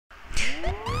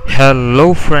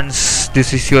Hello friends,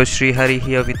 this is your Sri Hari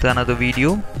here with another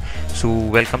video. So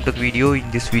welcome to the video.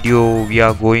 In this video we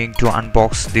are going to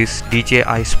unbox this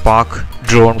DJI Spark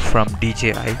drone from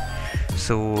DJI.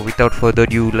 So without further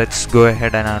ado, let's go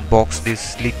ahead and unbox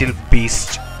this little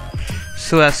beast.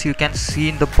 So as you can see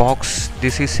in the box,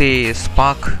 this is a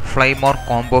Spark Fly More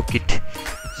combo kit.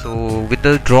 So with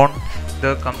the drone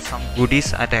there comes some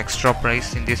goodies at extra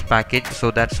price in this package, so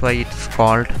that's why it's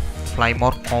called Fly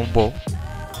More combo.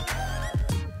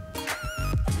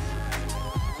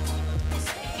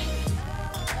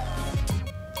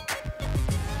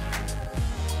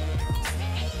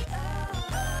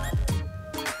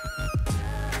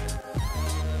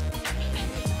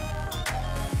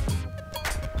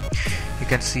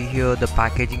 You can see here the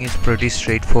packaging is pretty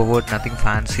straightforward, nothing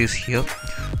fancy is here.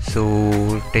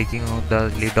 So taking out the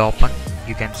lid open,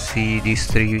 you can see these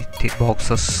three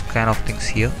boxes kind of things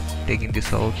here. Taking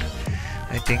this out,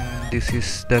 I think this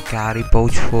is the carry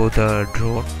pouch for the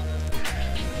drone,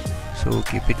 so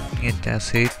keep it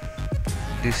as it.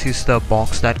 This is the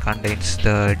box that contains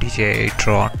the DJI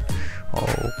drone.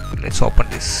 Oh, let's open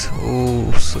this. Oh,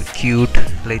 so cute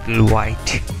little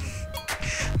white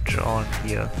drone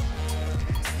here.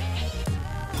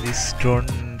 This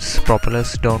drone's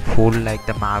propellers don't fold like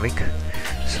the Mavic,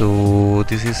 so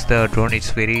this is the drone. It's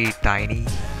very tiny,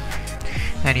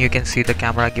 and you can see the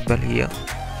camera gimbal here.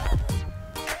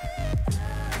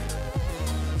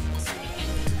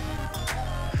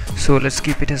 So let's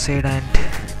keep it aside and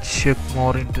check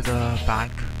more into the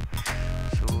bag.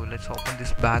 So let's open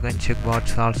this bag and check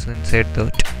what's also inside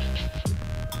that.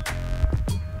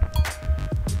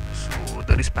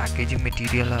 There is packaging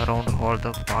material around all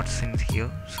the parts in here,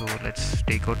 so let's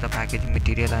take out the packaging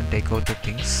material and take out the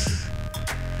things.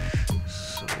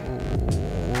 So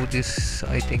this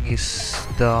I think is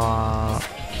the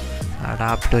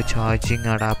charging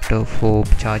adapter for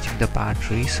charging the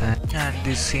batteries, and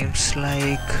this seems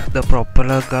like the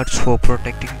propeller guards for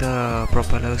protecting the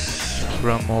propellers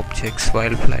from objects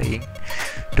while flying,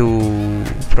 to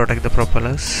protect the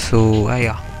propellers. So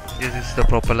yeah, this is the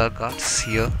propeller guards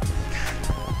here.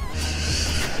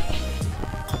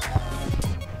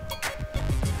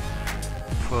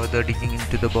 Further digging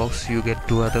into the box, you get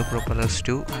two other propellers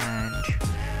too, and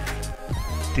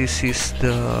this is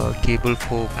the cable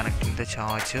for connecting the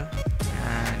charger,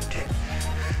 and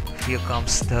here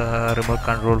comes the remote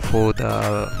control for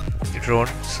the drone.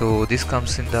 So this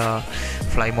comes in the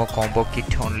Fly More combo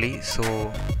kit only, so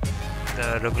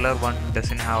the regular one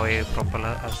doesn't have a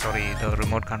propeller, the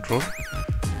remote control.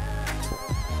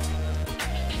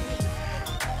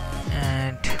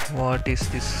 And what is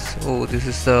this? Oh, this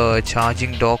is the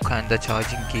charging dock and the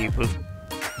charging cable.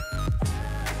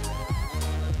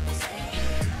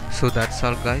 So that's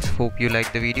all guys, hope you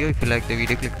like the video. If you like the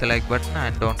video, click the like button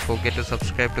and don't forget to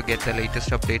subscribe to get the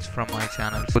latest updates from my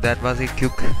channel. So that was a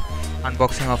quick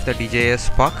unboxing of the DJI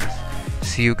Spark.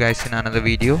 See you guys in another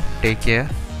video. Take care,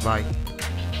 bye.